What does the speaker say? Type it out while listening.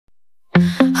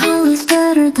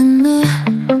better than me.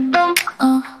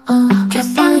 Oh, oh,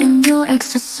 just I am your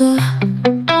ecstasy.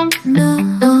 No,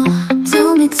 no,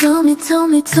 tell me, tell me, tell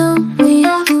me, tell me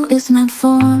who is meant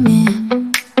for me.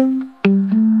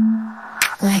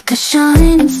 Like a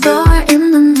shining star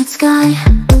in the night sky,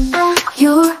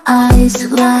 your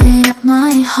eyes light up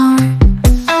my heart.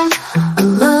 A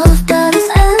love that is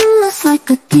endless like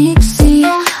a deep sea.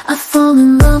 I fall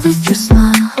in love with your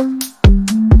smile.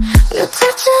 Your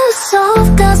touch is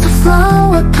soft as a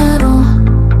flower petal,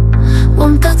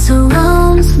 one that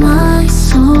surrounds my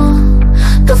soul.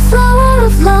 The flower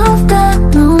of love that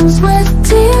blooms with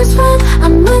tears. When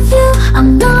I'm with you,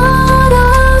 I'm not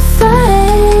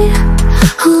afraid.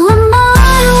 Who am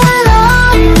I when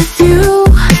I'm with you?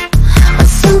 A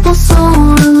simple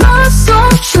soul, a love so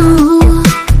true.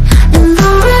 In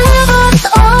the rivers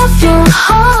of your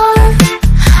heart,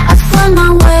 I find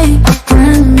my way, a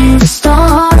brand new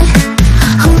start.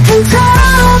 Who can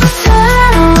tell the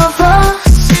tale of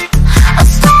us? A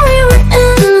story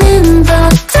written in the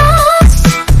dust.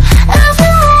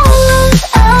 Every moment,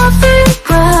 every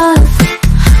breath.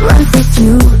 Life with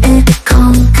you, it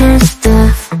conquers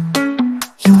death.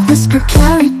 You whisper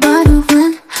carried by the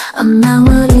wind, a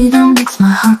melody that makes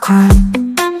my heart cry.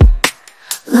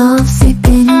 Love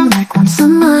seeping in like one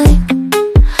sunlight,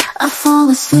 I fall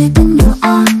asleep in your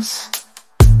arms.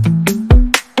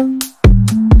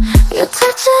 Your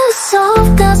touch is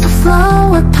soft as a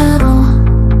flower petal,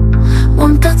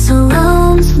 one that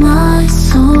surrounds my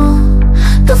soul.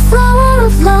 The flower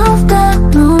of love that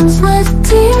blooms with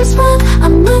tears. When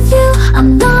I'm with you,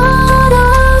 I'm not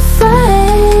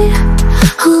afraid.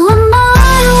 Who am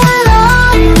I when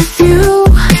I'm with you?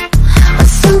 A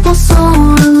simple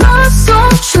soul, a love so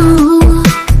true.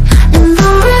 In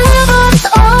the rivers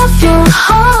of your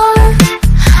heart,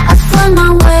 I find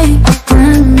my way, a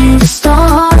brand new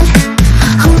start.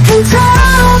 Who can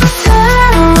tell the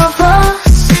tale of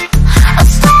us? A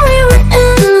story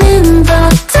written in the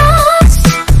dust.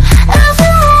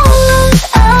 Every moment,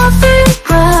 every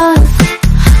breath.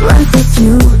 Life with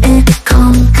you, it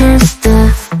conquers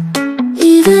death.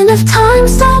 Even if time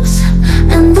stops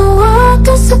and the world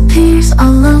disappears,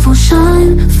 our love will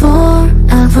shine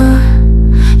forever.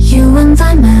 You and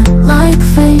I met like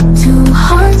fate, two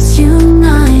hearts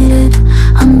united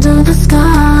under the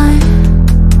sky.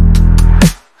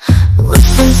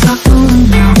 Whispers are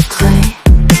flowing out play,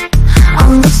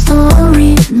 our love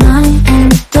story night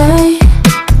and day.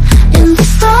 In the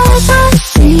stars I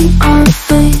see our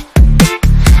fate,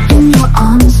 in your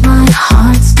arms my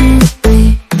heart still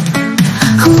beats.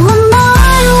 Who am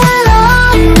I when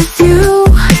I'm with you?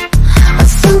 A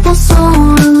simple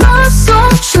soul, a love so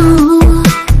true.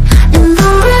 In the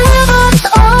rivers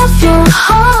of your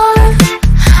heart,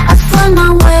 I find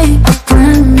my way, a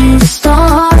brand new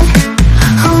start.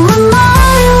 Who am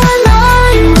I when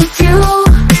I'm with you?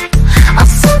 A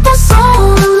simple soul,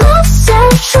 a love so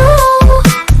true.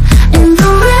 In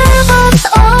the rivers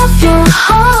of your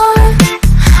heart,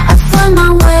 I find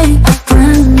my way, a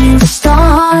brand new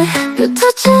start. Your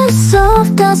touch is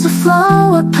soft as a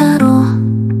flower petal,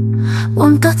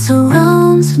 one that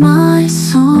surrounds my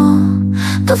soul.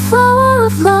 The flower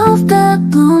of love that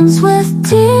blooms with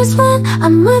tears. When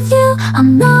I'm with you,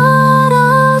 I'm not